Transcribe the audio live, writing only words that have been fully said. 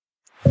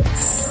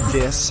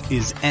This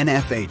is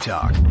NFA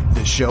Talk,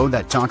 the show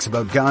that talks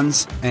about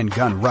guns and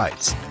gun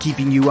rights,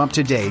 keeping you up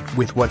to date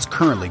with what's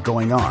currently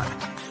going on,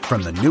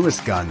 from the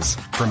newest guns,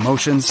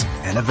 promotions,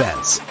 and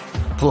events,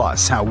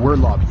 plus how we're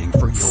lobbying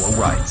for your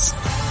rights.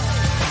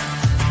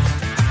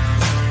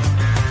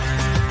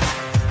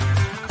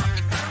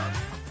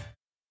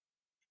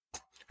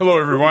 Hello,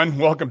 everyone.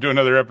 Welcome to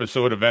another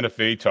episode of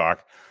NFA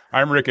Talk.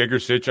 I'm Rick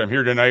Eggersich. I'm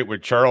here tonight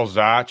with Charles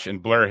Zach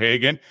and Blair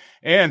Hagan,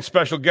 and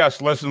special guest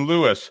Leslyn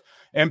Lewis,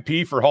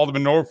 MP for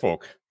Haldimand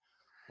Norfolk.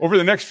 Over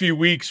the next few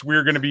weeks,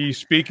 we're going to be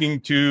speaking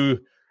to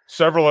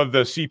several of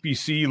the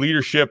CPC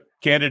leadership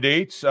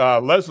candidates.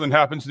 Leslyn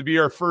happens to be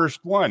our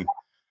first one.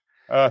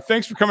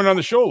 Thanks for coming on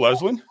the show,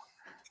 Leslyn.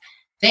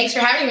 Thanks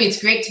for having me.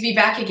 It's great to be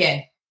back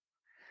again.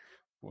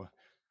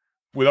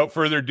 Without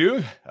further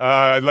ado,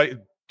 I'd like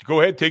to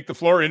go ahead, take the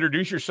floor,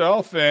 introduce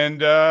yourself,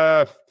 and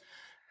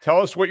tell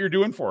us what you're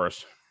doing for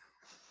us.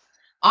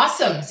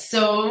 Awesome.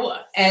 So,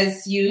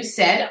 as you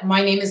said,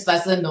 my name is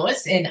Leslyn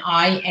Lewis, and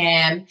I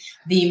am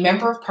the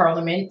Member of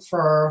Parliament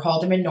for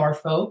Haldimand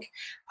Norfolk.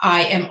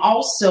 I am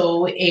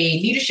also a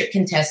leadership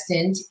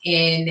contestant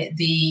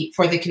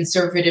for the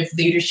Conservative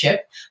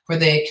leadership for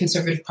the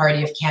Conservative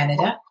Party of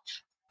Canada.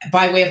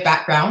 By way of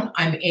background,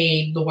 I'm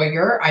a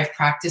lawyer. I've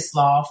practiced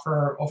law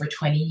for over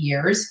 20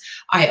 years.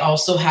 I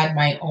also had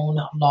my own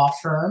law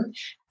firm.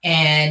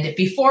 And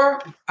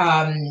before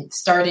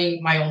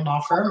starting my own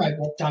law firm, I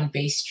worked on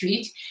Bay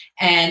Street.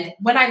 And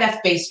when I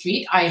left Bay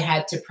Street, I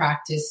had to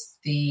practice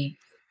the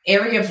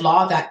area of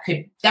law that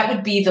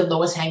would be the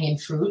lowest hanging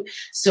fruit.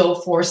 So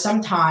for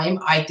some time,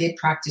 I did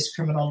practice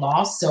criminal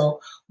law. So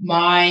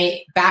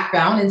my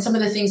background and some of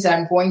the things that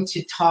I'm going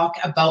to talk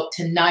about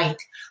tonight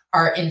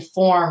are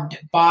informed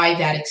by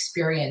that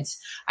experience.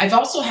 I've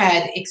also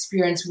had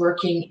experience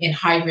working in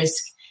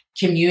high-risk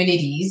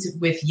communities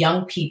with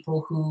young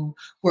people who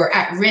were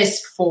at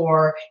risk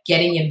for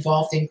getting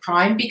involved in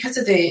crime because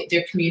of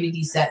their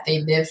communities that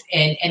they live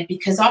in, and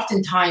because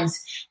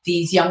oftentimes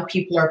these young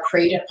people are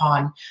preyed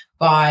upon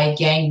by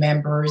gang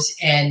members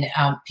and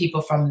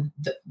people from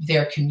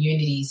their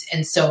communities.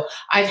 And so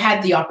I've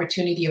had the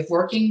opportunity of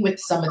working with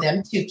some of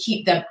them to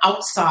keep them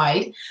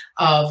outside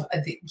of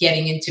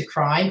getting into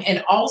crime.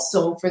 And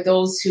also for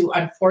those who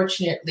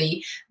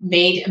unfortunately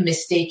made a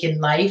mistake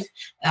in life,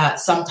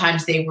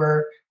 sometimes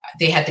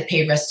they had to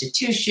pay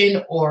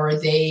restitution, or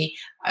they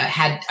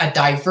had a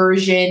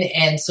diversion.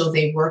 And so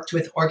they worked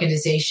with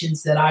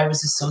organizations that I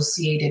was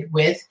associated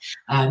with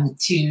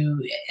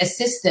to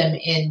assist them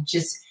in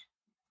just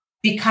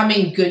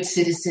becoming good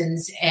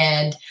citizens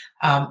and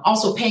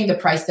also paying the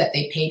price that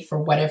they paid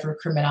for whatever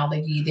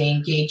criminality they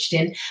engaged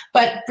in,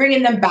 but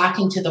bringing them back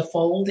into the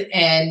fold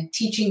and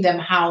teaching them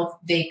how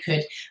they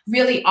could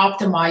really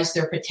optimize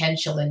their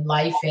potential in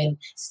life and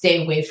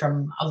stay away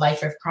from a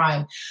life of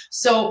crime.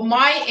 So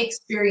my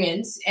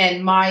experience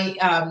and my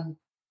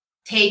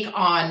take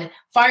on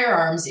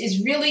firearms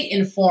is really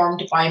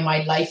informed by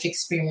my life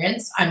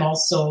experience. I'm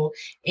also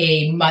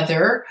a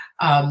mother,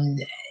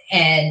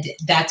 and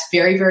that's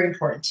very, very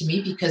important to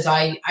me because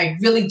I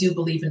really do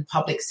believe in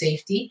public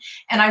safety.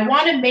 And I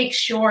want to make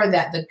sure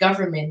that the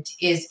government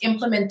is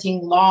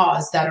implementing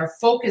laws that are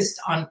focused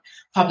on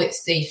public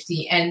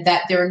safety and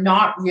that they're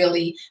not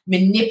really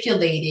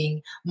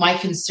manipulating my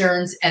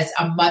concerns as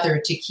a mother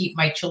to keep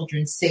my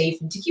children safe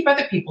and to keep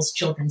other people's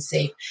children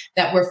safe,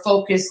 that we're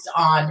focused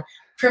on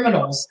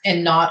criminals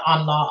and not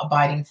on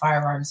law-abiding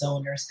firearms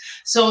owners.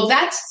 So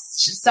that's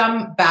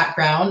some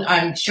background.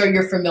 I'm sure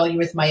you're familiar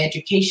with my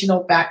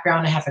educational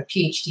background. I have a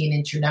PhD in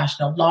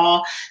international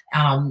law.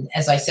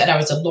 As I said, I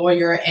was a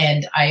lawyer,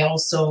 and I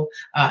also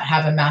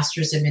have a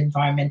master's in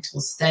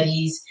environmental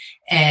studies,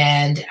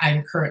 and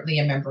I'm currently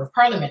a member of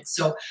parliament.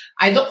 So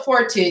I look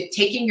forward to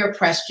taking your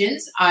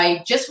questions.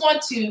 I just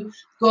want to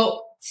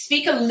go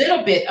speak a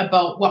little bit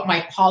about what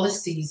my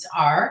policies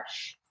are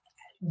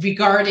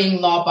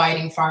regarding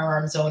law-abiding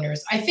firearms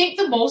owners. I think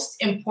the most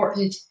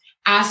important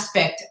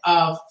aspect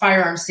of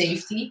firearm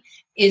safety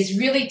is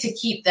really to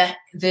keep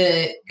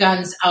the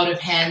guns out of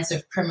hands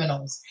of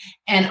criminals.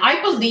 And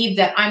I believe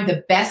that I'm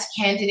the best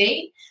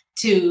candidate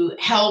to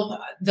help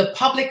the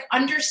public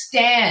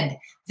understand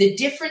the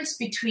difference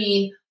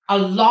between a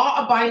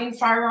law-abiding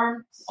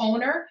firearm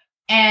owner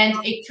and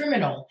a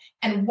criminal,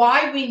 and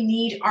why we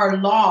need our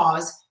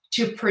laws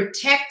to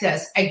protect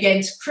us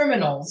against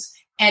criminals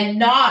and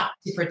not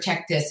to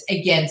protect us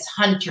against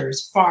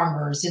hunters,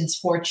 farmers, and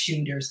sport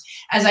shooters.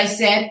 As I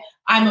said,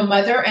 I'm a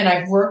mother, and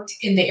I've worked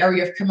in the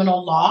area of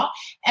criminal law,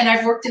 and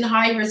I've worked in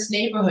high-risk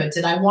neighborhoods,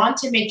 and I want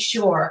to make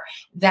sure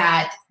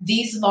that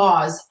these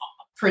laws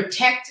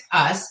protect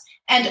us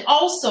and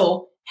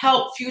also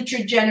help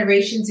future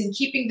generations in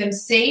keeping them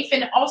safe,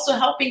 and also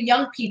helping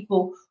young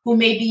people who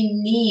may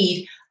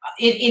be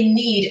in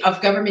need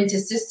of government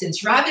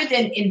assistance. Rather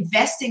than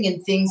investing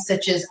in things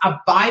such as a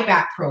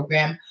buyback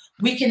program,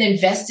 we can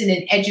invest in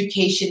an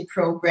education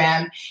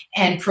program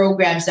and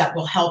programs that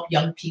will help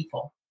young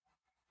people.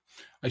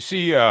 I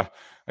see,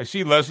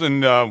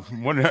 Leslyn,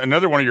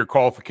 another one of your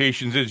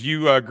qualifications is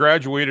you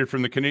graduated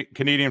from the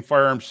Canadian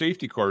Firearms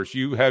Safety Course.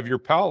 You have your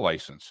PAL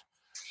license.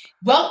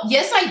 Well,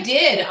 yes, I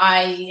did.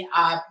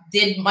 I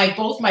did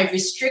both my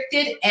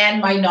restricted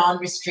and my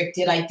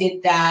non-restricted. I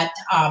did that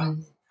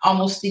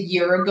almost a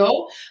year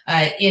ago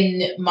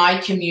in my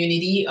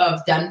community of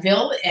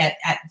Dunnville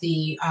at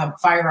the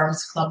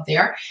firearms club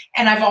there.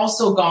 And I've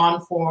also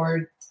gone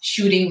for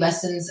shooting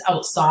lessons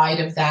outside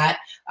of that,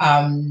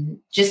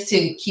 just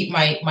to keep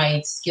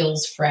my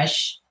skills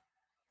fresh.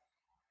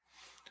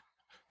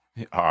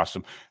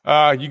 Awesome.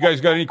 You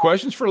guys got any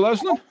questions for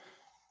Leslyn?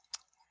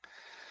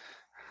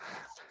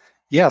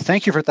 Yeah,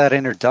 thank you for that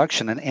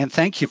introduction, and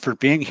thank you for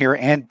being here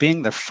and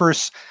being the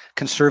first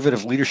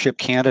Conservative leadership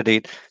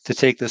candidate to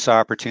take this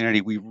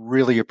opportunity. We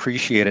really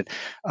appreciate it.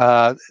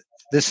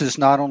 This is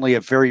not only a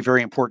very,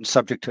 very important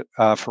subject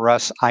for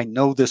us. I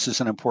know this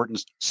is an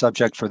important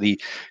subject for the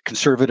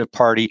Conservative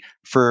Party,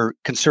 for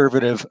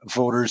Conservative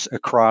voters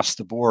across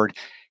the board.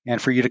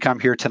 And for you to come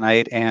here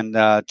tonight and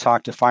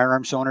talk to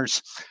firearms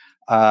owners,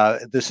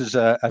 this is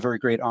a very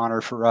great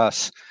honor for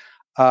us.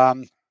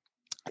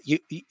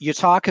 You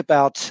talk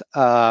about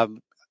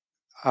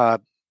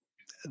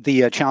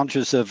the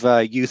challenges of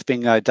youth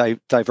being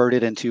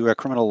diverted into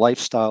criminal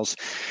lifestyles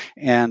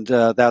and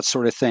that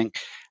sort of thing.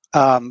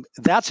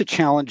 That's a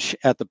challenge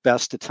at the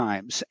best of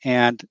times,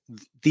 and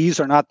these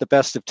are not the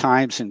best of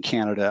times in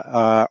Canada.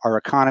 Our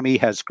economy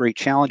has great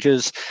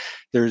challenges.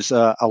 There's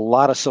a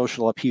lot of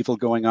social upheaval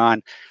going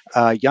on.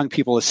 Young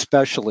people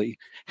especially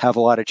have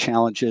a lot of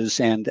challenges,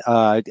 and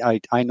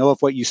I know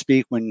of what you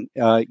speak when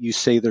you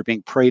say they're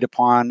being preyed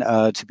upon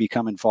to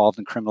become involved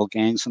in criminal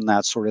gangs and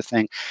that sort of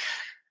thing.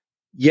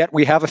 Yet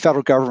we have a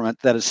federal government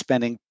that is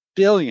spending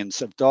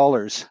billions of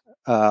dollars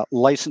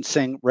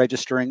licensing,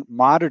 registering,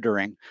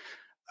 monitoring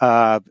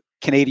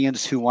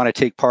Canadians who want to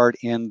take part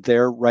in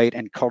their right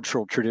and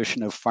cultural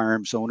tradition of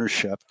firearms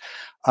ownership.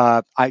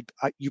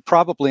 You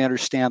probably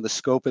understand the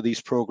scope of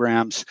these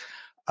programs.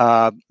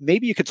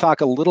 Maybe you could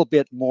talk a little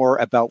bit more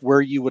about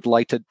where you would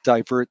like to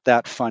divert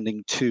that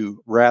funding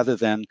to, rather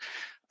than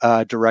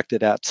direct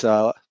it at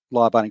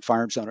law-abiding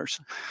firearms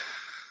owners.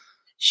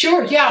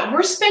 Sure. Yeah,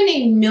 we're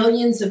spending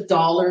millions of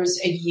dollars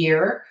a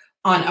year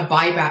on a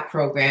buyback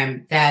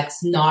program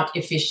that's not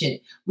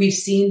efficient. We've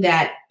seen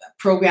that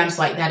programs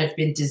like that have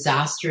been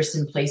disastrous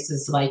in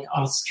places like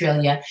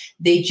Australia.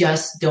 They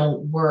just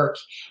don't work.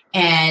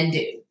 And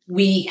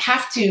we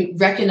have to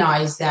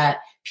recognize that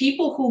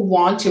people who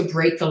want to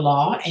break the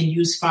law and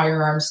use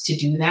firearms to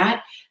do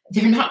that,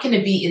 they're not going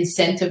to be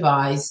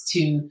incentivized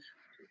to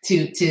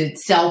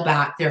sell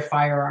back their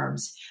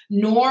firearms,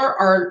 nor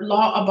are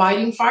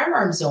law-abiding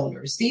firearms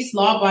owners. These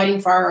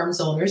law-abiding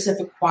firearms owners have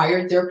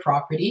acquired their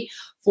property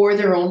for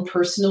their own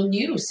personal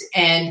use.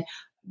 And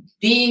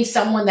being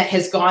someone that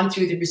has gone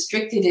through the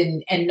restricted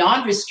and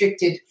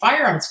non-restricted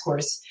firearms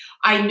course,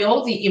 I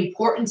know the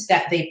importance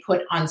that they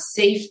put on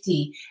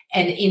safety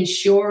and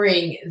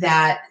ensuring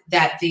that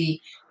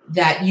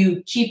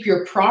you keep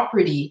your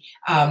property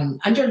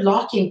under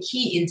lock and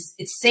key.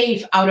 It's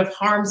safe, out of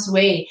harm's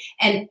way,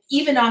 and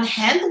even on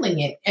handling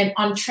it and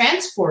on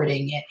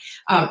transporting it.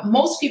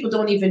 Most people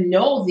don't even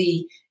know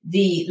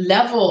the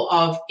level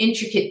of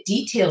intricate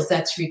details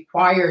that's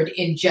required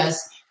in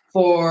just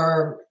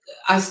for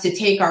us to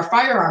take our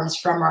firearms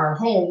from our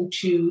home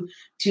to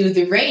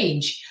the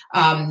range.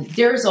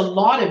 There's a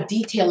lot of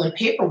detail and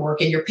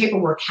paperwork, and your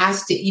paperwork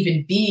has to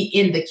even be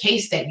in the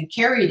case that you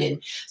carry it in.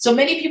 So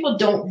many people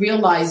don't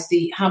realize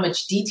how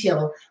much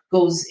detail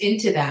goes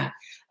into that.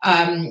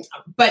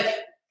 But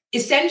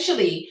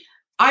essentially,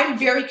 I'm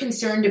very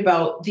concerned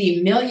about the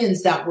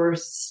millions that we're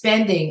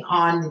spending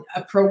on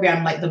a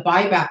program like the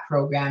buyback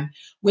program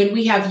when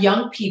we have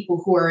young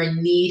people who are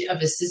in need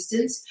of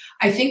assistance.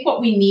 I think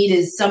what we need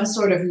is some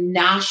sort of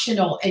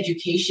national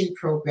education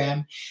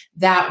program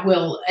that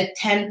will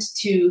attempt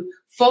to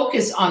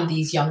focus on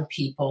these young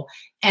people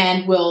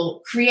and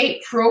will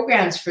create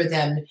programs for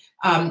them.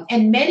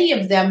 And many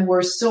of them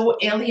were so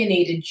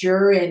alienated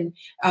during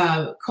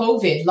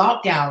COVID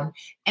lockdown,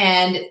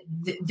 and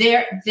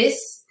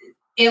this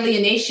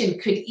alienation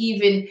could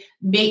even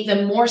make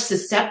them more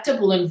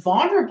susceptible and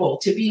vulnerable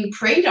to being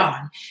preyed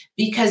on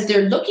because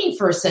they're looking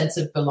for a sense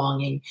of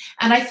belonging.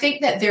 And I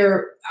think that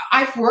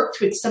I've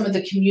worked with some of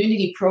the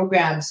community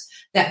programs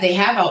that they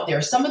have out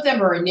there. Some of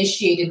them are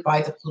initiated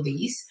by the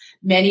police.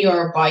 Many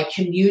are by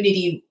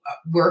community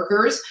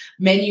workers.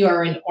 Many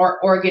are in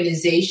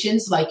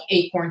organizations like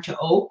Acorn to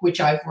Oak,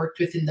 which I've worked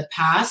with in the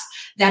past,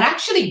 that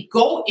actually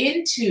go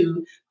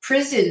into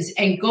prisons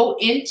and go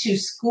into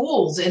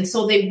schools. And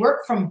so they work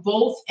from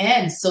both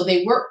ends. So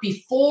they work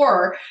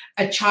before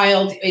a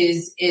child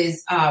is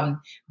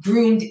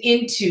groomed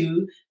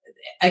into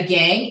a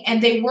gang,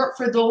 and they work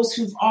for those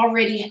who've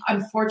already,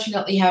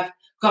 unfortunately, have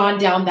gone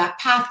down that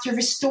path to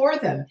restore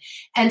them.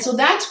 And so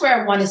that's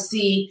where I want to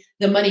see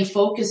the money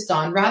focused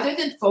on, rather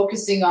than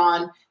focusing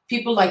on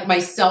people like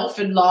myself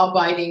and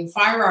law-abiding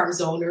firearms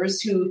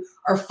owners who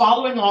are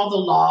following all the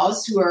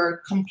laws, who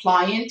are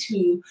compliant,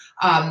 who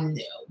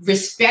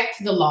respect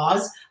the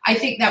laws. I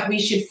think that we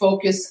should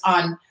focus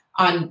on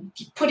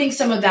putting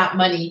some of that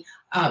money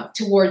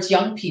towards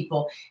young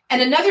people.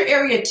 And another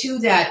area too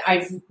that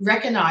I've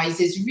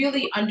recognized is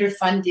really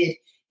underfunded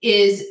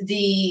is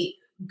the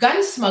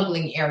gun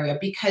smuggling area,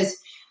 because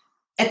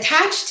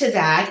attached to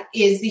that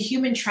is the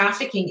human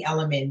trafficking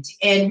element.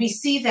 And we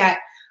see that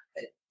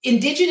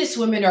Indigenous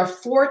women are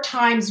 4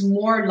 times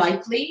more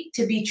likely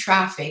to be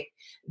trafficked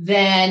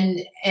than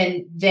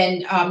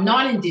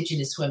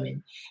non-Indigenous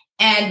women.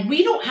 And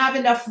we don't have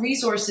enough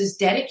resources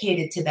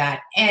dedicated to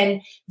that.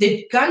 And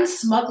the gun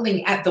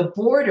smuggling at the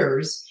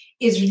borders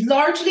is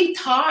largely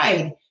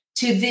tied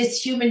to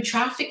this human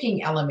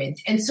trafficking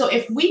element. And so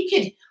if we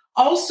could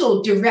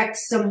also direct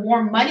some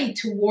more money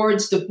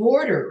towards the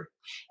border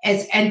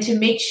and to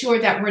make sure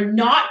that we're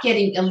not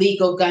getting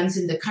illegal guns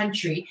in the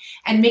country,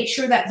 and make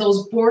sure that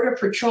those border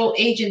patrol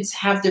agents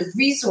have the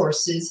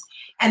resources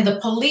and the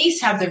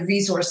police have the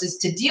resources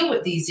to deal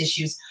with these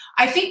issues,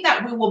 I think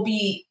that we will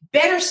be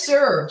better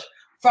served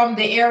from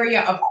the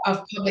area of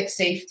public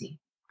safety.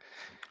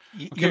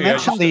 You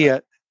mentioned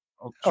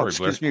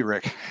excuse me,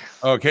 Rick.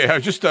 Okay, I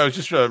was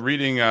just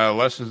reading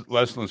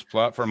Leslyn's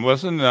platform.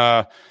 Leslyn,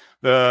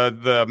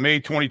 the May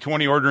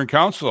 2020 Order in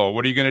Council.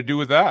 What are you going to do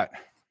with that?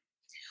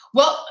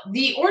 Well,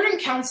 the Order in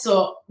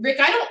Council, Rick,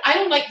 I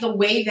don't like the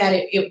way that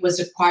it was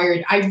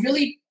acquired. I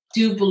really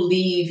do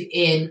believe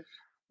in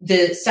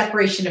the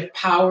separation of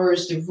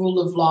powers, the rule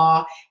of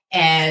law,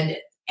 and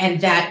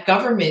that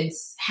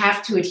governments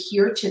have to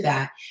adhere to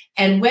that.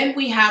 And when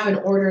we have an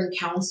Order in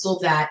Council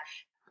that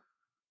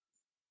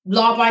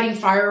law-abiding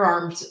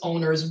firearms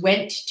owners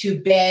went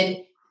to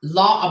bed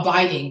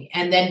law-abiding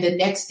and then the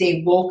next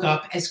day woke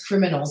up as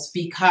criminals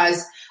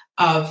because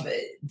of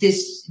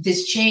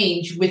this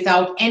change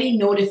without any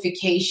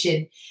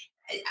notification,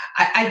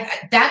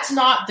 that's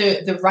not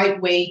the right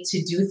way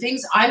to do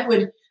things. I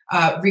would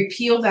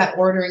repeal that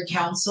Order in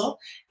Council.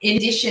 In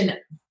addition,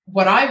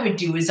 what I would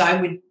do is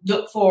I would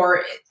look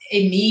for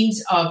a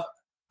means of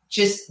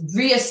just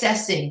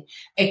reassessing,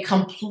 a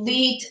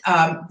complete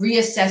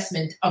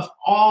reassessment of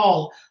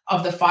all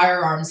of the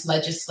firearms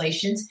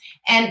legislations.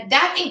 And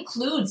that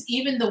includes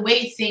even the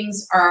way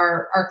things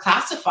are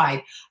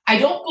classified. I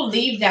don't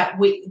believe that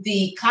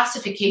the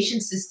classification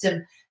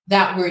system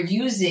that we're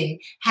using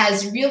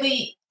has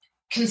really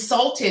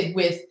consulted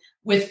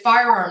with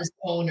firearms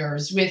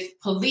owners, with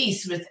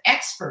police, with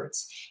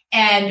experts.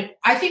 And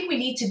I think we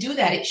need to do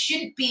that. It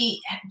shouldn't be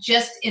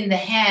just in the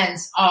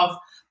hands of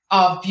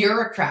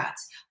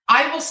bureaucrats.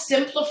 I will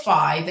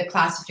simplify the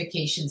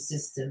classification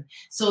system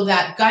so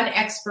that gun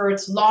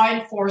experts, law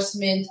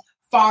enforcement,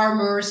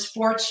 farmers,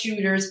 sports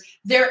shooters,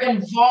 they're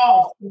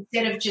involved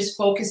instead of just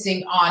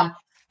focusing on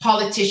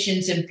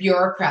politicians and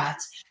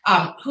bureaucrats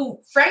who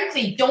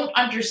frankly don't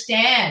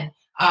understand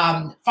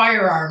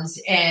firearms.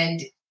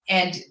 And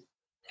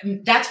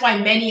that's why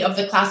many of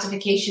the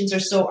classifications are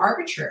so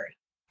arbitrary.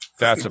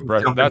 That's a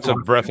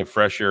breath of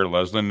fresh air,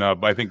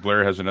 Leslyn. I think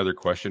Blair has another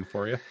question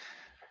for you.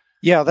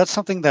 Yeah, that's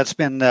something that's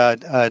been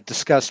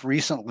discussed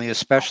recently,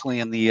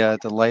 especially in the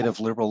light of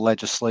Liberal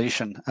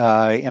legislation.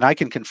 And I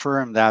can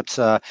confirm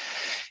that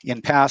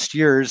in past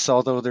years,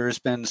 although there's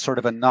been sort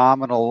of a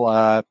nominal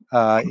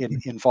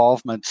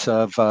involvement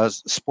of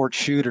sports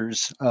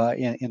shooters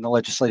in the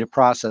legislative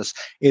process,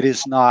 it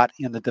is not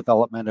in the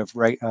development of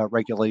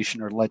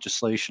regulation or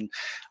legislation.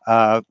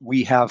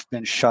 We have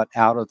been shut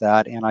out of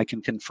that, and I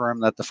can confirm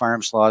that the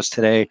firearms laws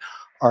today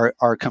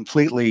are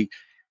completely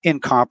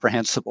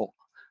incomprehensible.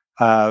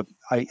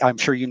 I'm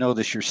sure you know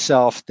this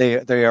yourself.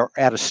 They are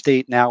at a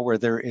state now where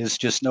there is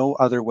just no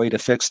other way to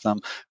fix them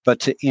but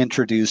to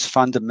introduce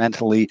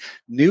fundamentally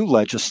new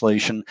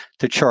legislation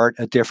to chart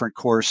a different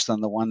course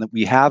than the one that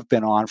we have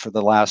been on for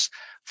the last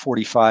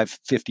 45,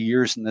 50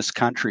 years in this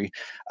country.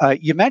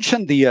 You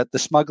mentioned the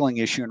smuggling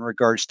issue in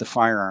regards to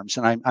firearms,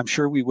 and I'm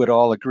sure we would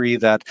all agree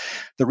that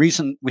the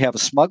reason we have a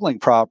smuggling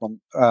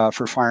problem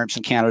for firearms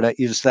in Canada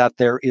is that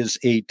there is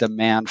a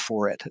demand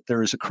for it.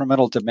 There is a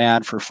criminal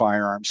demand for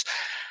firearms.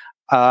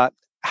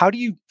 How do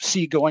you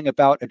see going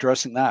about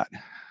addressing that?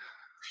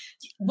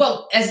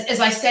 Well, as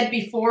I said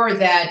before,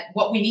 that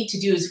what we need to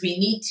do is we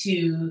need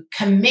to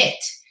commit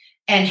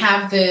and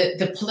have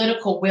the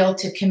political will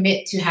to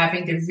commit to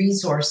having the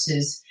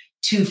resources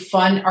to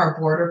fund our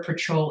Border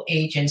Patrol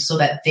agents so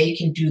that they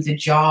can do the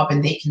job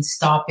and they can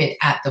stop it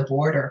at the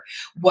border.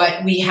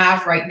 What we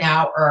have right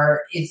now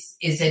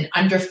is an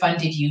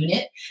underfunded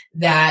unit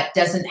that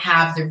doesn't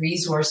have the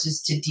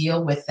resources to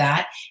deal with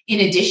that. In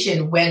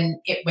addition, when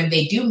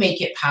they do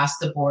make it past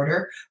the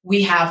border,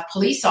 we have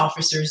police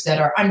officers that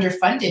are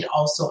underfunded,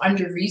 also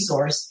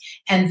under-resourced,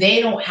 and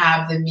they don't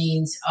have the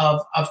means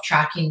of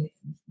tracking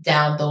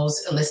down those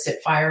illicit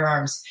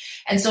firearms.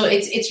 And so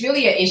it's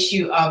really an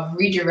issue of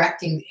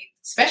redirecting,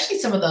 especially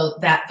some of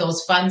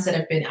those funds that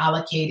have been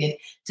allocated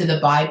to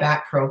the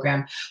buyback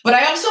program. But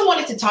I also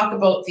wanted to talk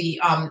about the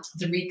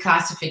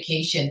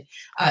reclassification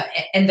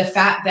and the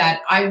fact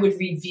that I would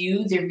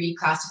review the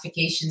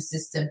reclassification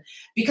system,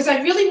 because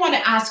I really want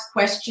to ask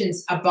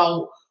questions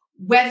about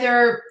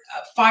whether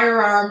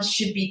firearms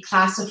should be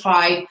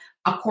classified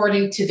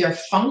according to their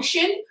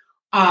function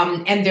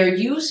and their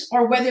use,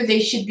 or whether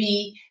they should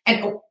be,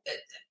 and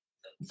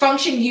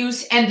function,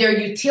 use, and their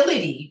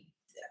utility,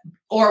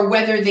 or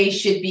whether they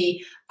should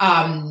be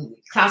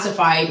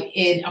classified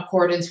in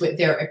accordance with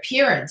their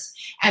appearance.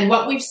 And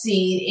what we've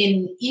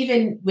seen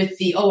even with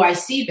the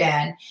OIC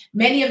ban,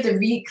 many of the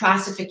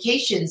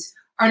reclassifications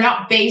are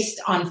not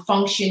based on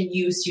function,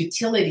 use,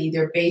 utility.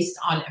 They're based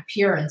on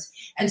appearance.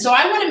 And so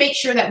I want to make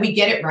sure that we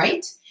get it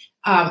right,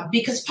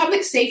 because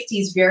public safety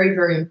is very,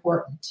 very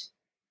important.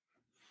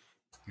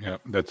 Yeah,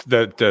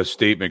 that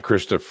statement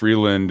Krista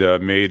Freeland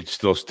made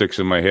still sticks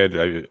in my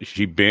head.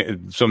 She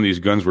banned some of these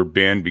guns were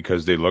banned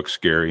because they look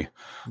scary.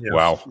 Yes.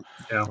 Wow.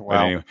 Yeah.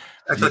 Wow.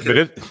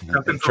 Anyway,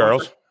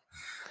 Charles.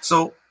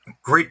 So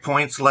great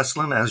points,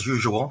 Leslyn, as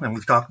usual, and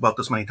we've talked about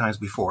this many times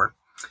before.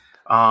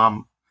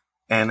 And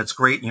it's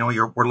great.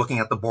 We're looking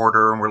at the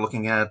border, and we're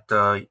looking at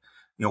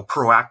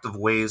proactive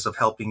ways of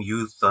helping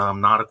youth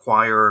not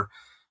acquire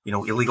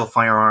illegal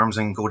firearms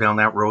and go down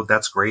that road.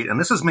 That's great. And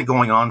this has been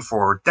going on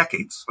for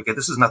decades. Okay.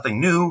 This is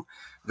nothing new.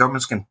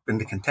 Government's been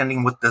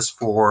contending with this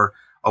for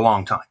a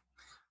long time.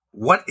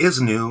 What is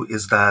new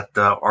is that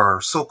our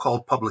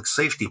so-called public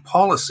safety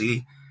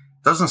policy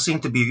doesn't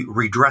seem to be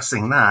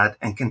redressing that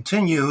and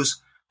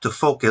continues to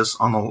focus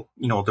on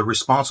the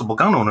responsible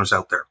gun owners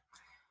out there.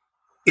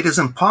 It is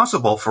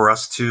impossible for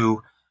us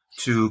to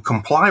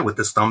comply with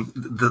this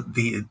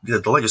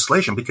the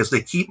legislation, because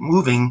they keep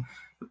moving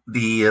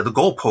the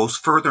goalposts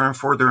further and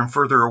further and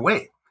further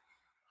away.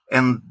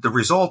 And the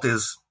result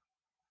is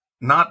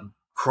not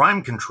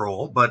crime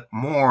control, but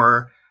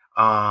more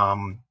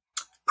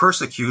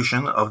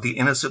persecution of the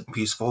innocent,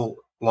 peaceful,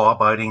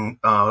 law-abiding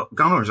gun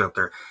owners out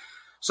there.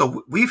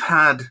 So we've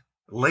had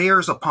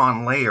layers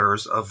upon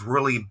layers of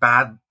really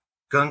bad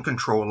gun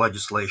control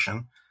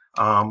legislation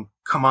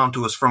come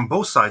onto us from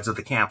both sides of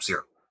the camps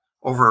here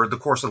over the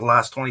course of the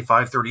last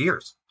 25, 30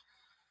 years.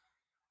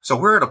 So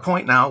we're at a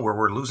point now where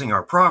we're losing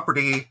our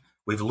property.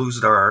 We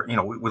lose our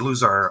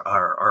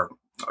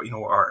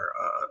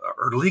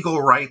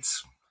legal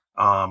rights,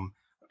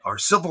 our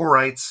civil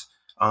rights.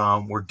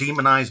 We're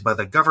demonized by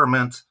the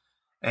government.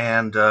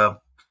 And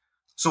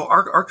so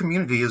our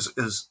community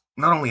is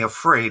not only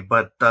afraid,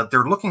 but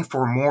they're looking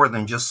for more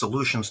than just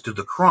solutions to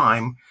the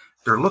crime.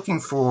 They're looking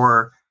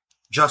for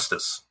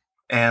justice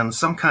and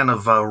some kind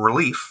of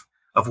relief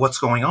of what's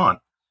going on.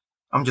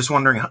 I'm just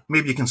wondering,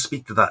 maybe you can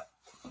speak to that.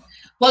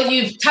 Well,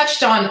 you've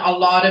touched on a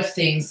lot of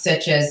things,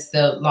 such as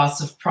the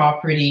loss of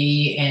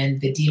property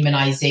and the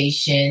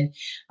demonization,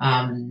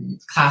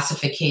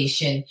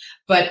 classification.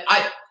 But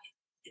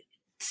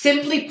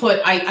simply put,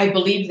 I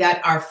believe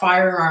that our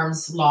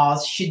firearms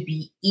laws should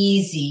be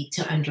easy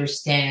to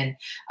understand.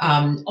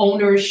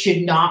 Owners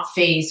should not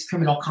face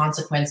criminal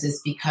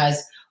consequences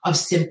because of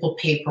simple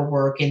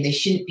paperwork, and they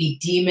shouldn't be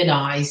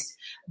demonized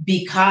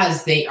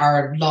because they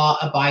are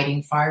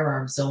law-abiding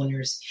firearms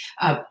owners.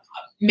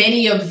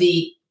 Many of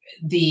the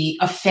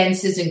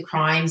offenses and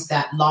crimes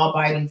that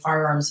law-abiding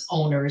firearms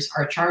owners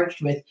are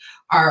charged with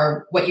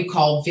are what you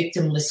call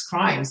victimless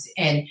crimes.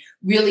 And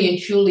really and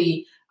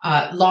truly,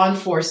 law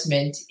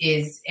enforcement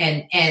is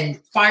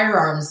and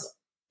firearms.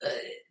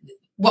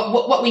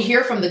 What we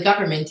hear from the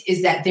government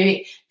is that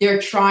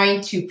they're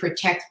trying to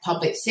protect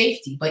public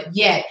safety, but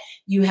yet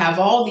you have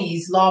all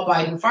these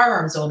law-abiding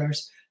firearms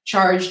owners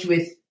charged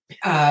with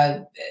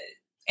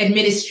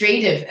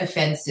administrative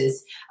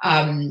offenses.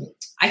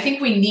 I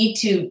think we need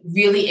to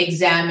really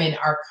examine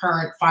our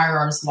current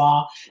firearms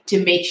law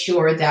to make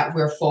sure that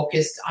we're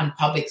focused on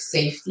public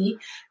safety.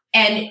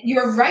 And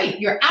you're right.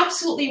 You're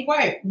absolutely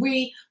right.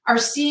 We are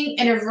seeing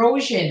an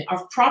erosion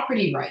of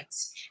property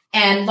rights,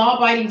 and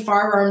law-abiding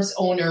firearms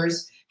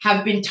owners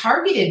have been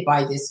targeted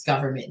by this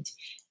government.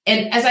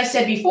 And as I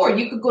said before,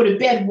 you could go to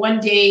bed one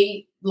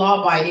day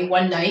law-abiding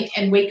one night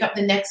and wake up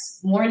the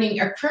next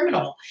morning a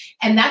criminal.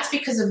 And that's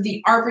because of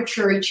the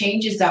arbitrary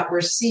changes that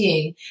we're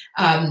seeing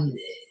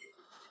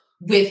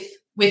with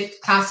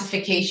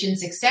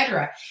classifications, et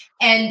cetera.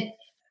 And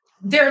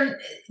there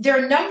are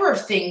a number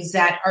of things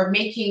that are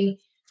making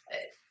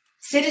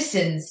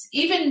citizens,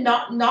 even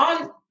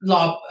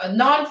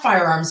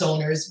non-firearms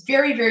owners,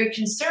 very, very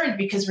concerned,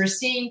 because we're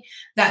seeing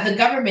that the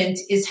government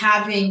is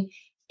having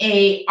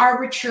a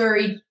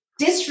arbitrary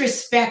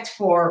disrespect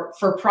for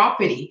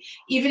property.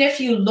 Even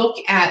if you look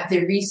at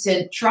the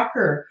recent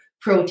trucker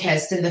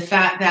protest and the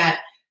fact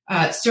that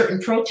certain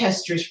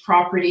protesters'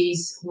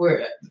 properties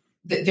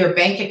their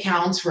bank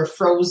accounts were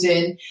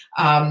frozen,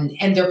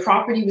 and their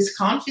property was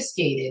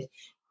confiscated.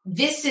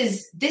 This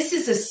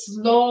is a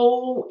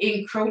slow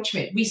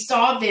encroachment. We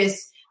saw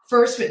this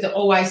first with the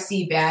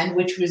OIC ban,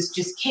 which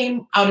just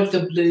came out of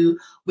the blue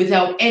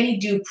without any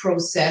due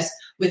process,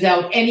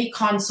 without any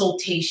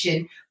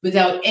consultation,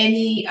 without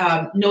any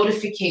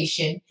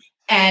notification.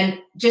 And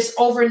just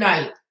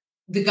overnight,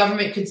 the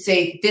government could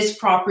say this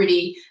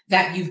property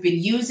that you've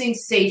been using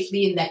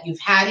safely and that you've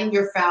had in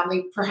your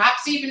family,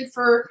 perhaps even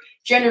for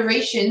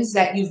generations,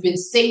 that you've been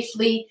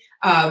safely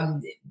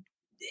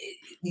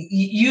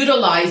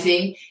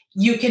utilizing,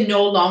 you can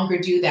no longer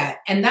do that.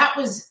 And that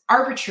was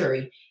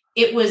arbitrary.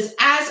 It was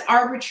as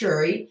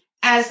arbitrary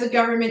as the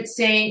government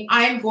saying,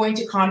 I'm going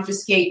to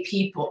confiscate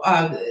people,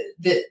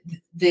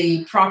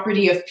 the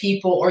property of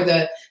people, or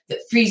the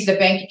freeze the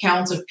bank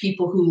accounts of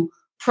people who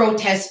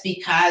protest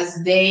because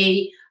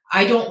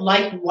I don't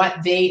like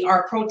what they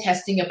are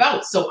protesting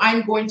about. So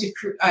I'm going to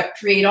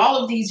create all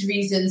of these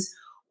reasons,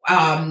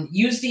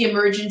 use the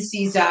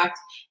Emergencies Act,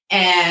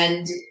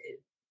 and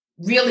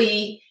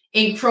really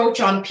encroach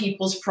on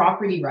people's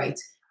property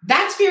rights.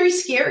 That's very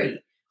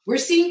scary. We're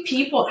seeing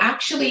people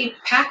actually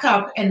pack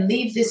up and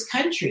leave this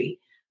country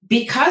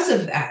because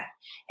of that.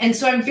 And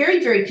so I'm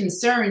very, very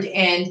concerned.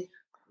 And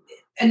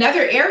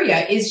another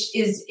area is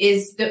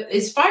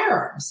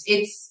firearms.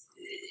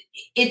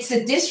 It's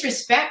a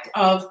disrespect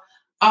of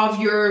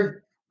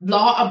your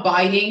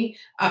law-abiding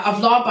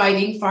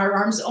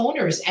firearms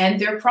owners and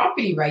their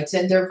property rights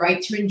and their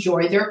right to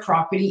enjoy their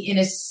property in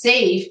a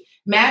safe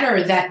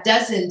manner that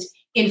doesn't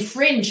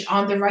infringe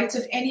on the rights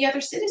of any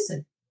other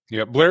citizen.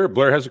 Yeah,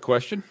 Blair has a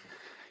question.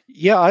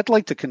 Yeah, I'd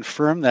like to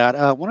confirm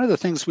that. One of the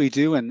things we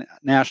do in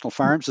National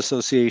Firearms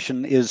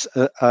Association is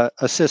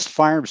assist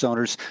firearms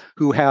owners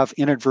who have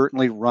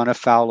inadvertently run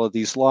afoul of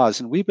these laws.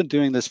 And we've been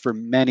doing this for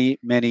many,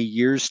 many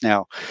years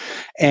now.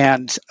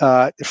 And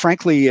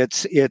frankly,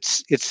 it's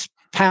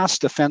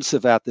past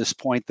offensive at this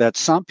point that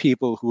some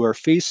people who are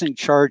facing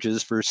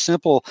charges for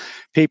simple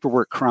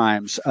paperwork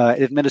crimes,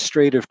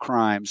 administrative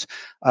crimes,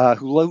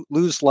 who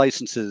lose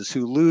licenses,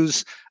 who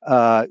lose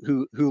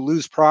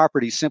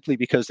property simply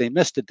because they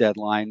missed a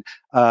deadline,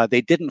 they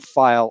didn't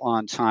file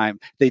on time,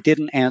 they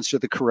didn't answer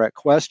the correct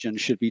question,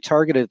 should be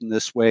targeted in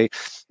this way.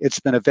 It's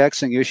been a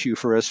vexing issue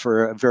for us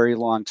for a very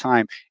long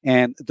time.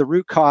 And the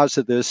root cause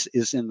of this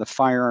is in the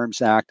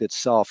Firearms Act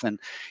itself. And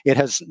it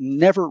has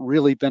never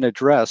really been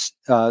addressed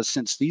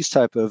since these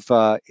type of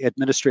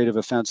administrative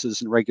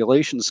offenses and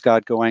regulations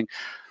got going.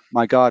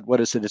 My God, what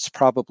is it? It's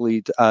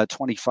probably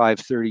 25,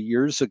 30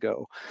 years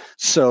ago.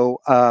 So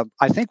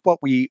I think what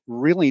we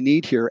really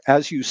need here,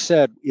 as you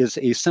said, is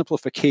a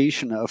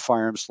simplification of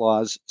firearms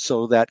laws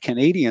so that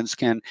Canadians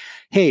can,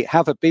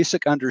 have a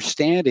basic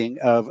understanding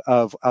of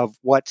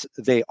what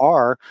they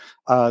are,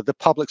 the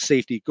public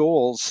safety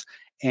goals,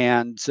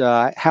 and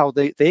how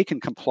they can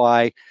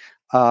comply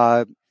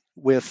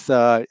with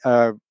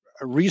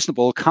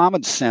reasonable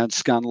common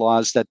sense gun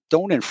laws that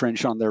don't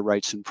infringe on their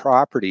rights and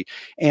property.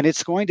 And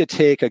it's going to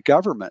take a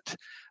government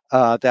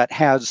that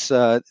has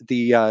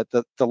the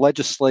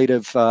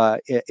legislative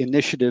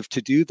initiative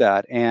to do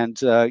that.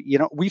 And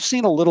we've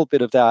seen a little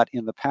bit of that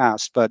in the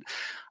past, but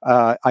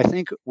I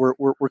think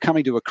we're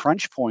coming to a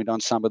crunch point on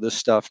some of this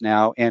stuff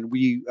now. And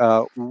we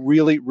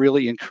really,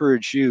 really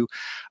encourage you,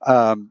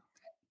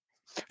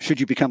 should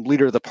you become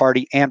leader of the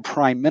party and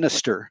prime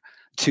minister,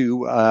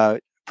 to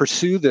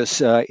pursue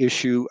this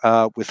issue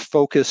with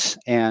focus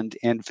and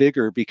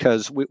vigor,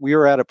 because we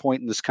are at a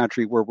point in this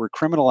country where we're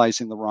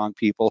criminalizing the wrong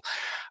people.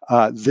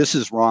 This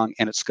is wrong,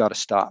 and it's got to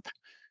stop.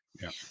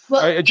 Yeah.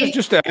 Well,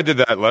 just to add to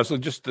that,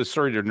 Leslie,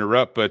 sorry to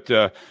interrupt, but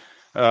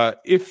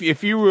if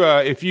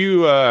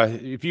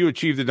you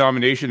achieve the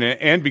nomination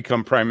and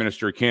become Prime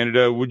Minister of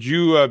Canada, would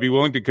you be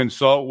willing to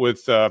consult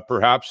with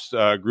perhaps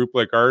a group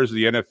like ours,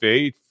 the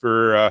NFA,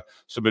 for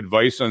some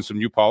advice on some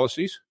new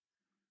policies?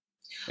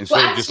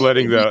 Instead of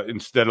letting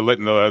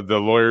the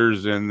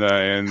lawyers and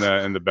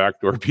the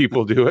backdoor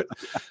people do it.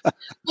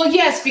 Well,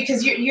 yes,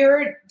 because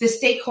you're the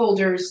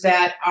stakeholders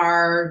that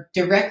are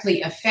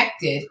directly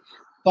affected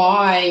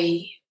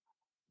by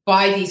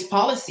these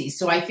policies.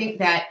 So I think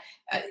that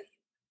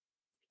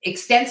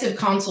extensive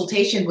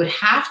consultation would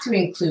have to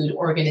include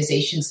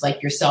organizations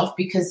like yourself,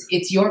 because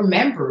it's your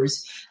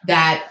members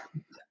that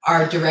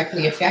are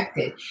directly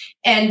affected.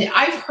 And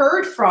I've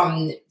heard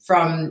from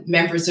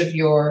members of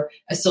your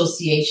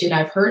association,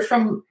 I've heard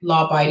from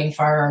law-abiding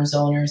firearms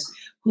owners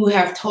who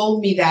have told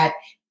me that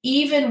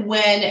even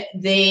when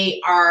they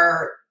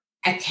are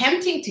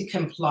attempting to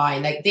comply,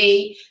 like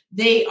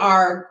they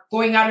are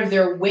going out of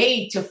their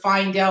way to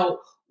find out,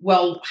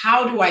 well,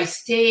 how do I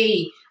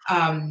stay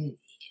on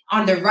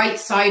the right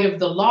side of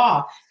the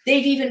law?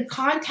 They've even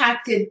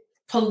contacted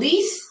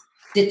police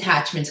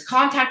detachments,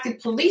 contacted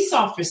police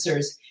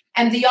officers,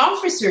 and the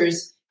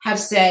officers have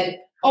said,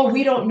 oh,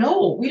 we don't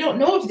know. We don't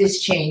know if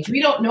this changed. We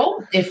don't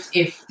know if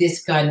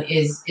this gun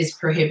is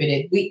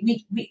prohibited.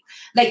 We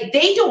like,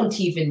 they don't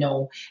even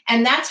know.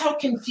 And that's how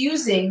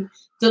confusing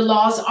the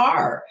laws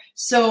are.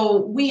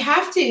 So we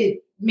have to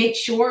make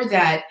sure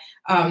that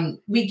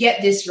we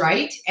get this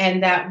right,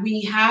 and that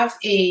we have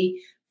a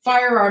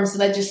firearms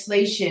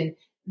legislation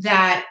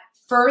that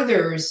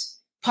furthers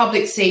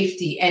public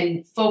safety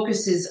and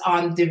focuses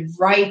on the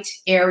right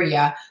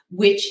area,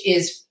 which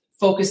is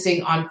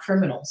focusing on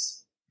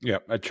criminals. Yeah,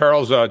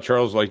 Charles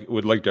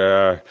would like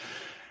to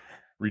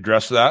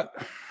redress that.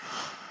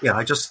 Yeah,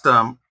 I just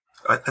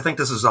I think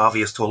this is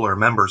obvious to all our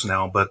members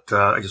now, but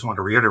I just want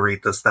to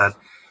reiterate this, that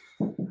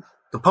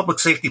the public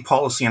safety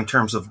policy in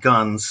terms of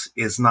guns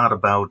is not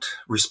about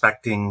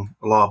respecting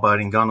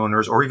law-abiding gun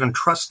owners or even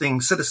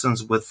trusting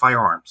citizens with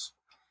firearms.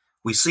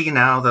 We see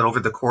now that over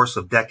the course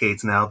of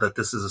decades now that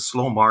this is a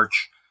slow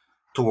march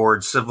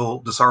towards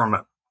civil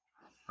disarmament,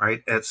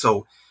 right? And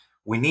so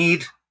we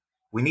need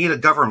We need a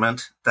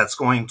government that's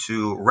going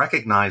to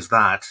recognize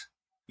that,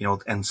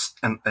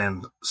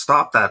 and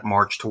stop that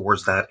march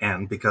towards that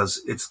end,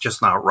 because it's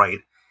just not right.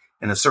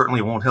 And it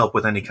certainly won't help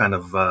with any kind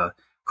of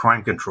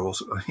crime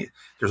controls.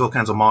 There's all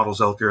kinds of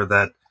models out there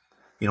that,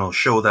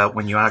 show that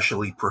when you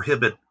actually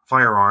prohibit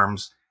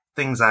firearms,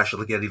 things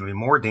actually get even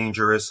more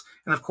dangerous.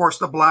 And of course,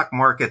 the black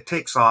market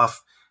takes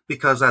off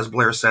because, as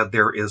Blair said,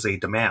 there is a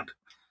demand.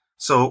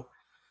 So,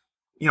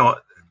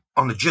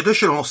 on the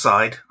judicial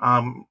side,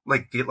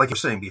 like you're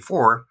saying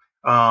before,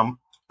 a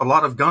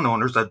lot of gun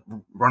owners that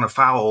run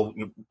afoul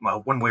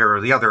one way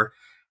or the other,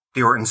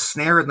 they are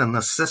ensnared in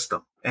the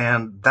system.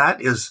 And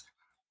that is,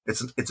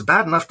 it's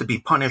bad enough to be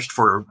punished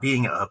for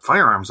being a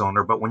firearms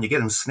owner, but when you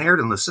get ensnared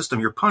in the system,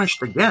 you're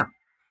punished again.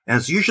 And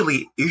it's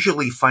usually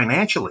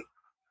financially.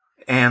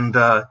 And,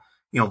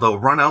 they'll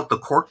run out the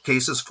court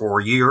cases for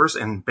years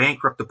and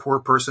bankrupt the poor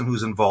person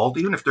who's involved,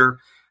 even if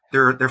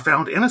they're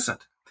found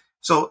innocent.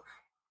 So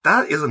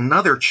that is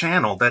another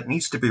channel that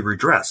needs to be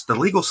redressed. The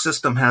legal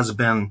system has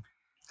been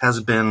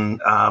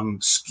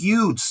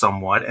skewed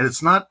somewhat, and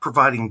it's not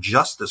providing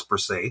justice per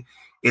se.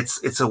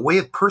 It's a way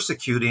of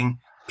persecuting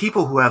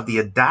people who have the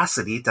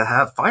audacity to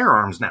have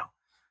firearms now.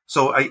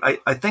 So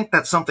I think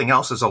that's something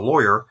else. As a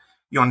lawyer,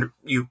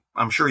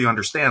 I'm sure you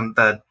understand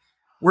that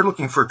we're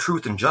looking for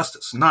truth and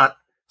justice, not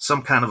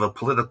some kind of a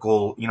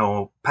political,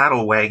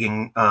 paddle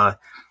wagging,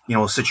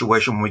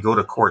 situation when we go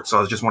to court. So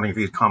I was just wondering if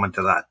you'd comment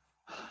to that.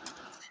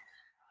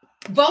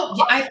 Well,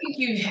 I think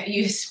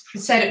you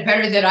said it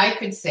better than I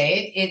could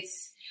say it.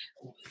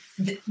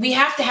 We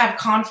have to have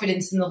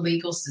confidence in the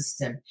legal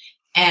system,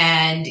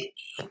 and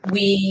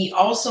we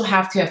also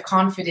have to have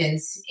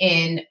confidence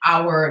in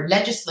our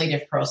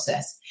legislative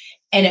process.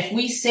 And if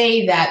we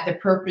say that the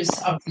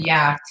purpose of the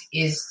act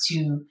is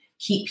to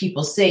keep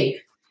people safe,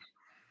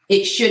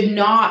 there should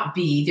not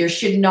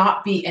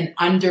be an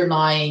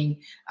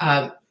underlying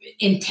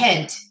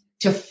intent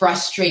to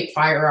frustrate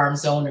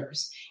firearms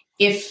owners.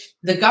 If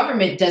the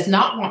government does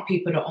not want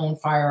people to own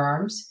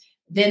firearms,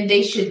 then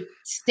they should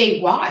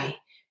state why,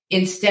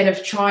 instead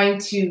of trying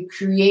to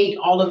create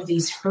all of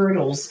these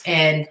hurdles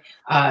and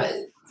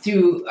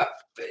through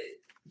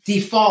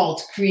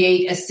default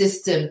create a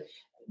system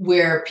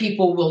where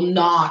people will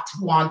not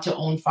want to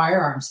own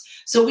firearms.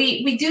 So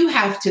we do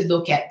have to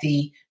look at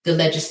the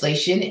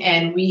legislation,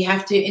 and we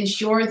have to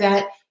ensure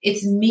that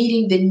it's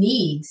meeting the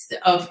needs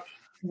of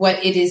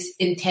what it is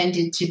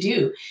intended to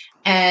do.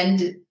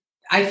 And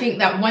I think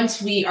that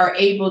once we are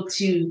able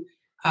to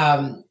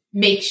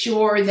make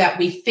sure that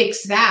we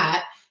fix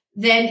that,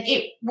 then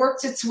it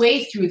works its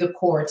way through the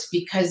courts,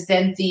 because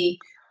then the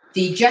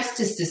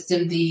justice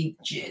system, the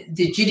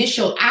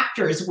judicial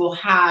actors will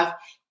have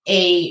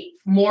a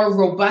more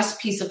robust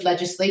piece of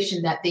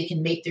legislation that they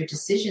can make their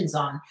decisions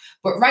on.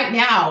 But right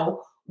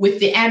now, with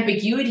the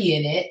ambiguity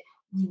in it,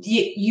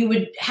 you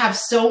would have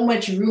so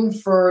much room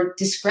for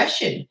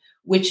discretion,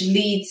 which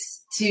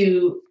leads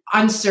to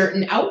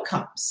uncertain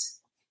outcomes.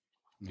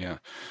 Yeah.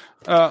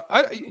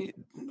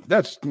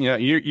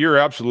 You're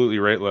absolutely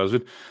right,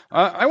 Leslie.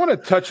 I want to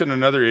touch on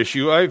another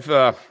issue.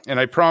 And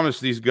I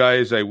promised these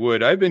guys I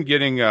would. I've been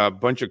getting a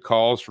bunch of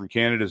calls from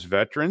Canada's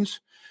veterans,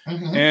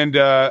 and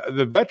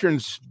the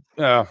veterans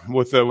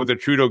with the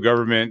Trudeau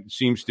government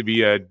seems to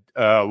be a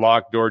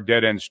locked door,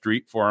 dead end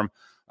street for them.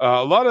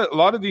 A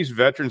lot of these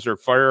veterans are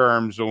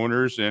firearms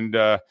owners, and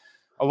a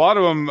lot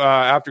of them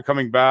after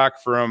coming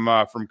back from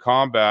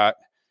combat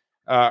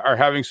are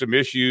having some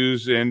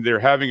issues, and they're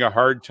having a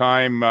hard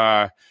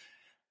time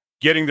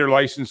getting their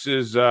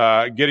licenses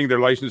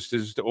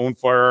to own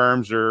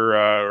firearms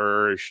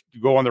or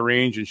go on the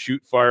range and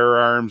shoot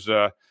firearms.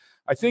 I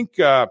think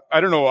I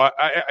don't know.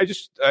 I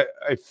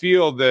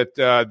feel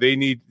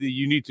that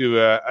you need to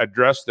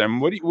address them.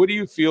 What do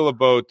you feel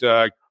about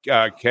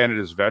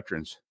Canada's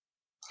veterans?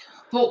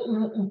 But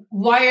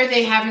why are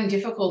they having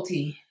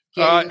difficulty?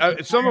 Some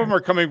of them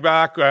are coming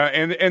back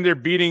and they're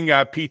beating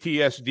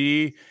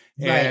PTSD.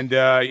 Right. And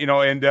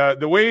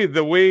the way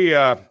the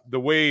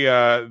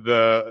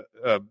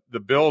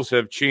bills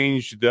have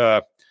changed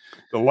the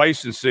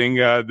licensing,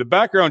 the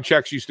background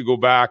checks used to go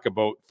back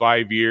about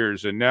 5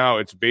 years, and now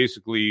it's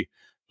basically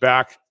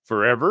back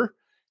forever.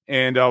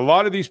 And a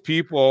lot of these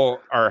people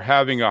are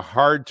having a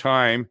hard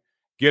time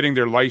getting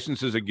their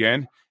licenses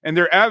again. And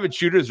they're avid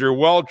shooters. They're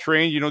well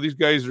trained. These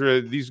guys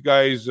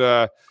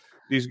know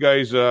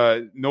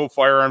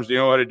firearms. They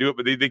know how to do it,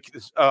 but they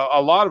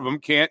a lot of them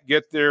can't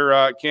get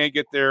their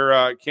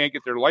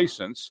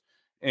license.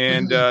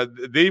 And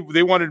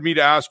they wanted me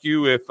to ask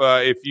you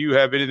if you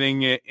have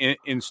anything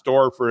in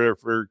store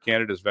for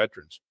Canada's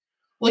veterans.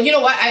 Well, you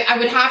know what? I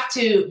would have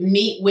to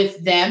meet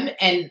with them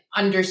and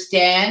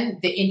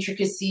understand the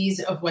intricacies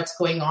of what's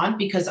going on,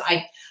 because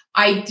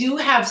I do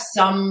have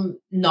some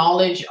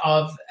knowledge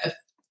of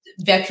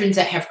veterans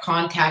that have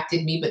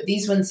contacted me, but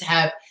these ones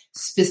have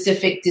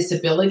specific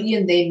disability,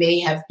 and they may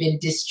have been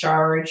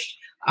discharged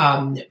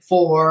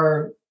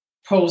for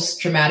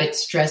post-traumatic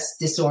stress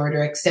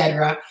disorder,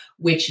 etc.,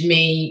 which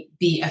may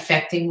be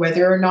affecting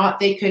whether or not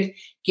they could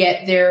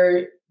get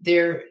their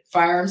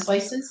firearms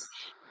license.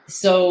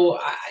 So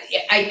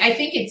I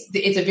think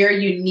it's a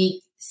very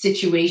unique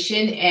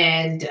situation,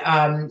 and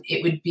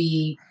it would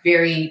be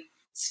very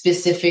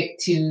specific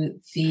to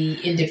the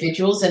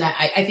individuals. And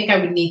I think I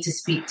would need to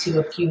speak to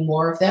a few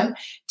more of them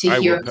to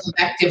hear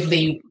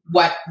collectively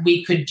what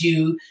we could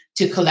do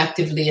to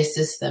collectively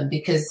assist them,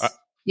 because,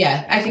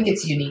 I think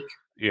it's unique.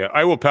 Yeah,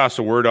 I will pass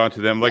the word on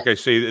to them. Like I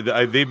say,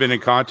 they've been in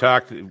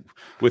contact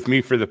with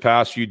me for the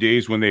past few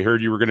days when they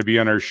heard you were going to be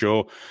on our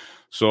show.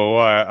 So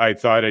I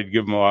thought I'd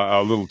give them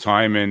a little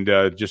time and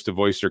just to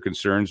voice their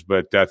concerns.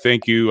 But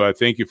thank you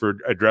for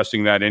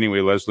addressing that anyway,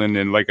 Leslyn.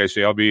 And like I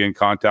say, I'll be in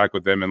contact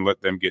with them and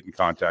let them get in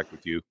contact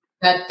with you.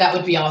 That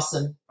would be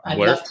awesome. I'd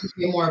love to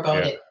hear more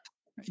about it.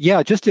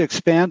 Yeah, just to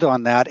expand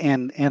on that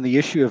and the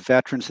issue of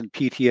veterans and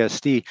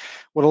PTSD,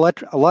 what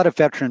a lot of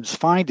veterans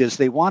find is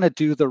they want to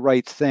do the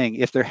right thing.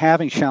 If they're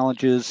having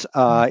challenges,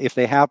 if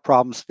they have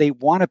problems, they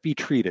want to be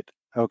treated.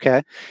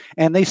 Okay.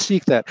 And they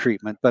seek that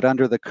treatment. But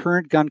under the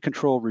current gun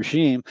control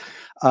regime,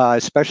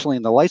 especially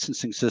in the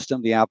licensing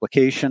system, the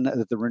application,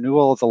 the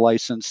renewal of the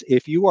license,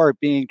 if you are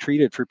being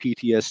treated for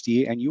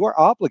PTSD and you are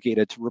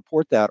obligated to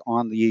report that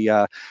on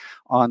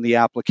the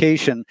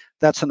application,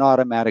 that's an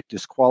automatic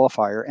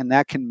disqualifier. And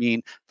that can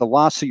mean the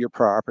loss of your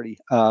property,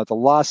 the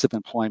loss of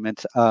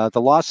employment, the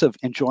loss of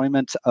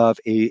enjoyment of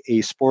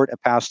a sport, a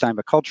pastime,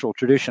 a cultural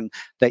tradition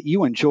that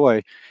you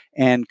enjoy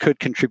and could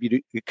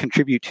contribute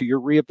to your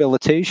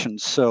rehabilitation.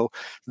 So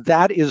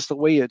that is the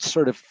way it's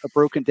sort of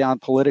broken down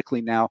politically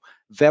now.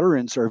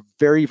 Veterans are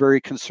very, very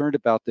concerned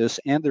about this,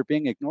 and they're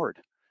being ignored.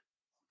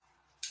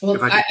 Well,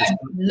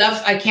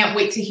 I can't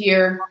wait to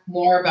hear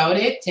more about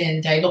it,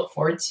 and I look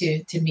forward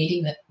to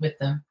meeting with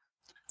them.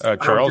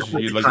 Charles,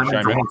 you'd like to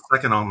chime in? 1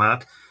 second on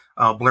that.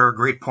 Blair,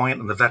 great point,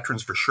 and the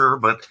veterans for sure.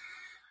 But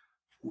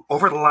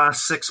over the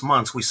last 6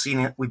 months,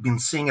 we've been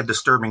seeing a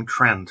disturbing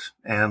trend,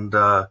 and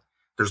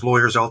there's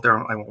lawyers out there.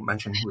 I won't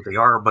mention who they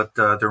are, but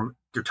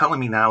they're telling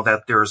me now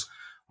that there's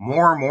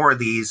more and more of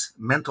these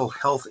mental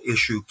health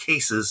issue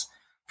cases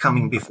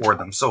coming before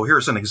them. So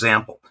here's an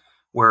example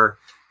where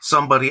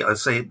somebody,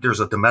 say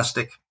there's a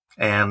domestic,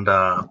 and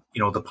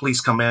the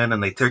police come in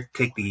and they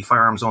take the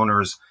firearms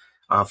owner's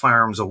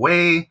firearms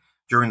away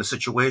during the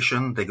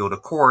situation. They go to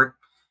court.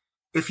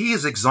 If he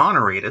is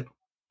exonerated,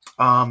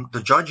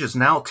 the judge is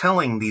now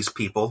telling these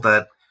people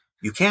that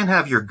you can't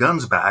have your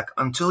guns back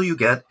until you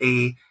get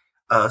a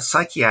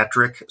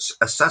psychiatric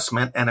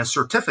assessment and a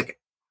certificate.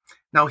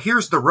 Now,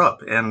 here's the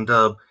rub, and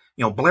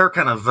Blair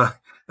kind of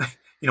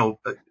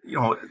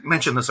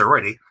mentioned this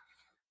already.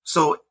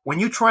 So when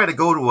you try to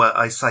go to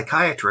a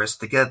psychiatrist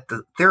to get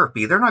the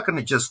therapy, they're not going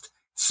to just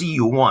see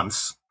you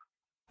once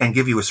and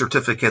give you a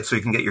certificate so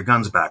you can get your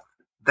guns back.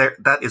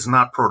 That is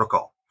not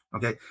protocol.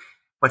 Okay.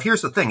 But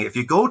here's the thing. If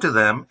you go to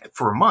them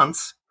for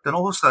months, then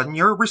all of a sudden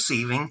you're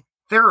receiving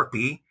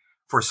therapy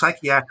for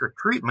psychiatric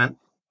treatment.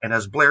 And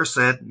as Blair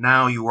said,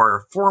 now you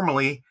are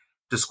formally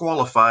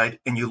disqualified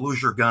and you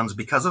lose your guns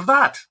because of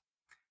that.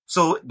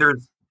 So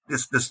there's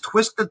this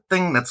twisted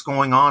thing that's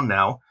going on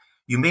now.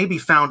 You may be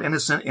found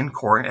innocent in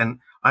court, and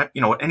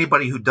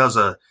anybody who does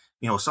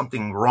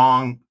something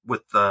wrong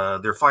with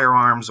their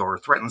firearms or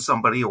threatens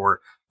somebody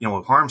or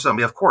harm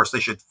somebody, of course they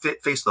should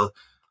face the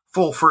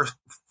full force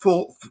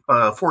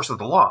of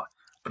the law.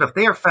 But if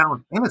they are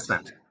found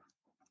innocent,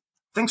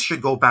 things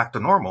should go back to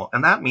normal,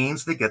 and that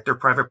means they get their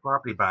private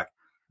property back.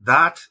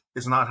 That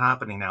is not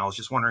happening now. I was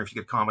just wondering if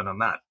you could comment on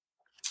that.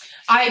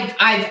 I've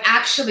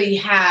actually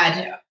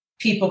had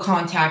people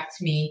contact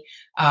me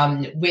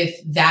with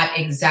that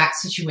exact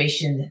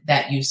situation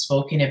that you've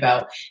spoken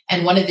about.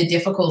 And one of the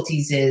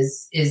difficulties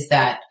is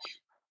that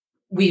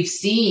we've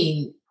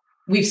seen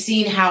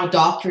how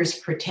doctors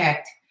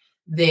protect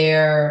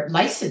their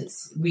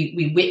license.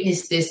 We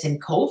witnessed this in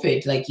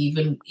COVID. Like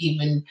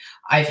even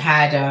I've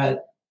had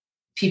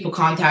people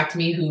contact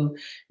me who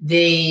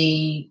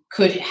they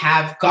could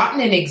have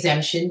gotten an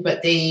exemption,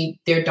 but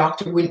their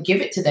doctor wouldn't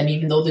give it to them,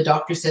 even though the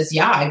doctor says,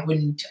 yeah, I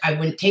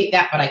wouldn't take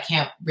that, but I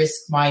can't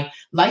risk my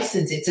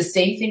license. It's the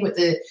same thing with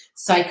the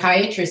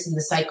psychiatrist and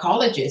the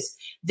psychologist.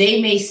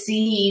 They may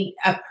see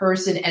a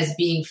person as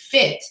being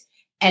fit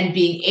and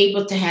being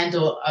able to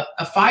handle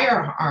a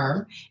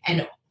firearm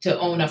and to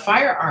own a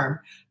firearm.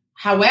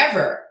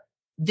 However,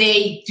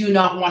 they do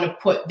not want to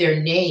put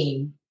their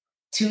name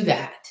to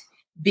that,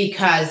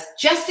 because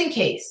just in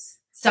case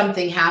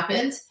something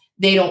happens,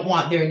 they don't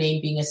want their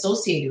name being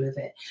associated with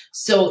it.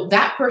 So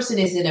that person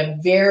is in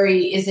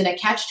a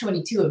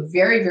catch-22, a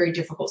very, very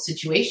difficult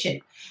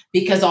situation,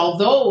 because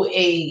although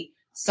a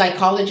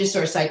psychologist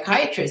or a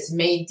psychiatrist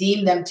may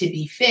deem them to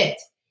be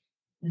fit,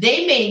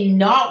 they may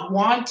not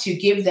want to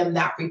give them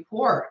that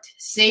report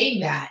saying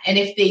that. And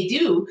if they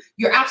do,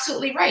 you're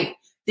absolutely right.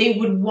 They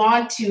would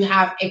want to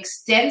have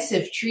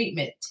extensive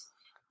treatment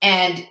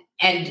and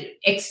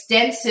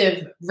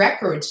extensive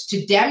records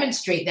to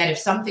demonstrate that if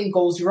something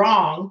goes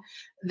wrong,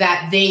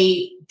 that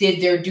they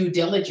did their due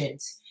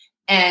diligence.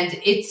 And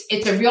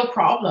it's a real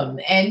problem.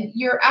 And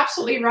you're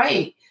absolutely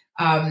right.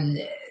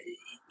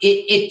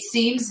 It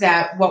seems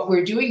that what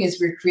we're doing is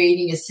we're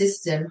creating a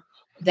system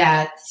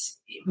that's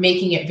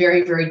making it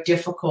very, very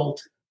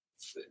difficult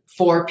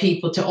for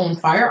people to own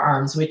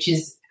firearms, which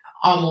is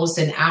almost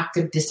an act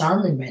of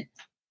disarmament.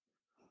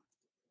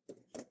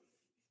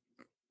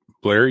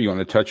 Blair, you want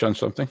to touch on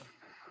something?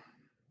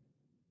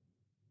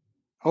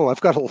 Oh,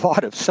 I've got a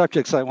lot of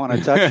subjects I want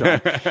to touch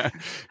on.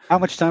 How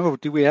much time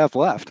do we have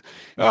left?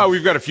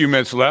 We've got a few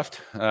minutes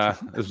left.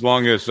 As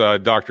long as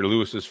Dr.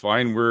 Lewis is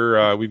fine,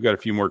 we've got a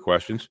few more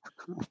questions.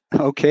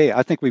 Okay,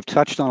 I think we've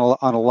touched on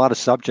a lot of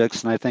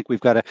subjects, and I think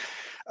we've got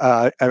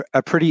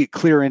a pretty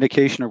clear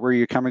indication of where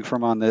you're coming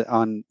from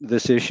on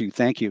this issue.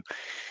 Thank you.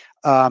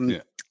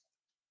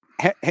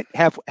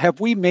 Have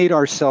we made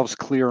ourselves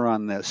clear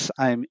on this?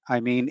 I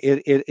mean,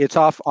 it's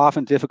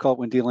often difficult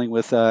when dealing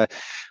with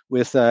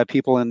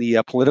people in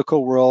the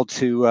political world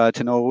to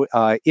know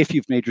if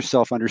you've made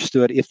yourself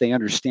understood, if they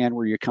understand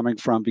where you're coming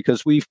from,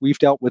 because we've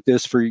dealt with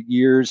this for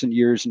years and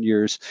years and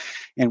years,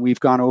 and we've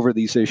gone over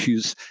these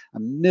issues a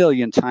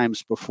million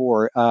times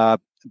before.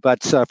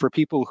 But for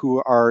people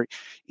who are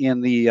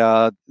in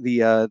the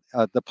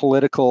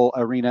political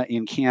arena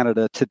in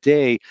Canada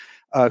today,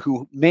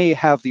 who may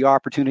have the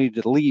opportunity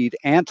to lead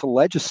and to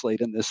legislate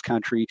in this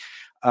country,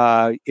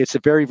 it's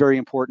very, very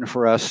important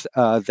for us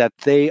that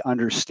they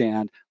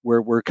understand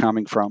where we're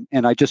coming from.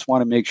 And I just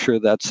want to make sure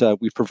that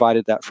we've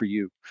provided that for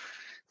you.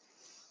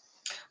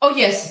 Oh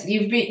yes,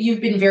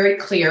 you've been very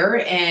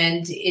clear,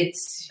 and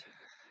it's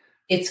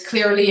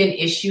clearly an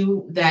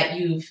issue that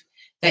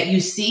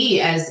you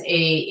see as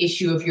a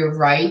issue of your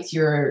right,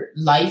 your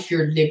life,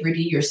 your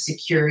liberty, your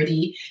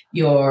security,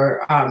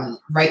 your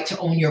right to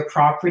own your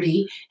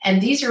property.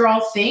 And these are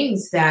all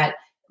things that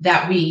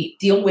we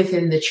deal with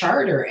in the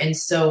Charter. And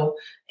so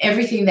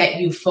everything that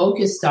you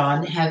focused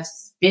on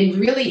has been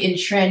really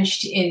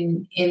entrenched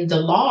in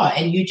the law,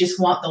 and you just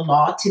want the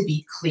law to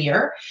be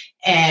clear,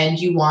 and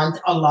you want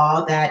a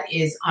law that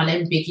is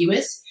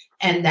unambiguous,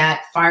 and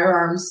that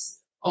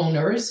firearms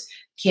owners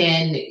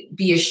can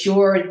be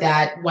assured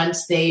that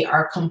once they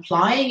are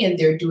complying and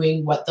they're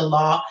doing what the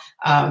law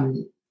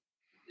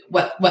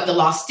what the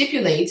law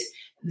stipulates,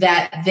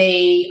 that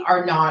they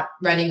are not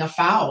running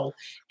afoul.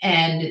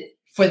 And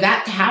for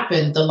that to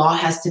happen, the law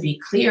has to be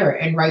clear,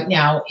 and right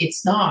now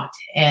it's not.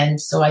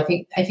 And so I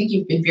think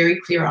you've been very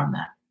clear on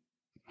that.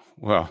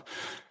 Well,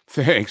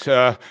 thanks.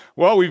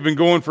 Well, we've been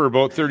going for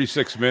about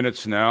 36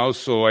 minutes now,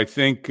 so I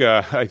think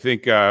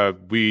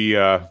we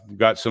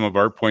got some of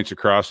our points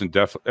across, and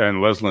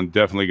Leslyn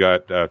definitely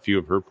got a few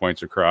of her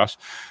points across.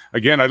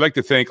 Again, I'd like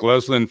to thank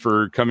Leslyn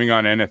for coming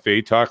on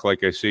NFA Talk.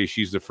 Like I say,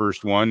 she's the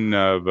first one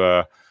of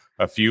a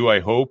few,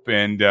 I hope,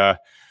 and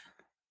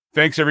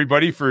thanks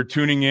everybody for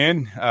tuning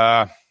in.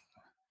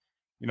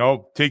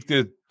 Take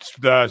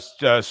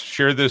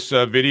share this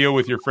video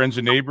with your friends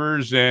and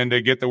neighbors, and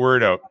get the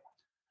word out.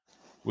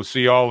 We'll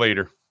see you all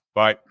later.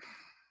 Bye.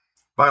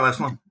 Bye,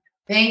 Leslyn.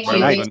 Thank you.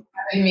 Thanks for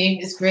having me.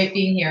 It's great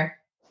being here.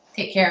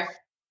 Take care.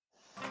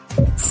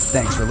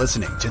 Thanks for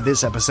listening to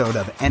this episode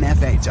of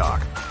NFA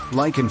Talk.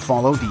 Like and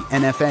follow the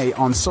NFA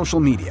on social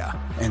media,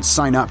 and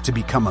sign up to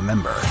become a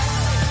member.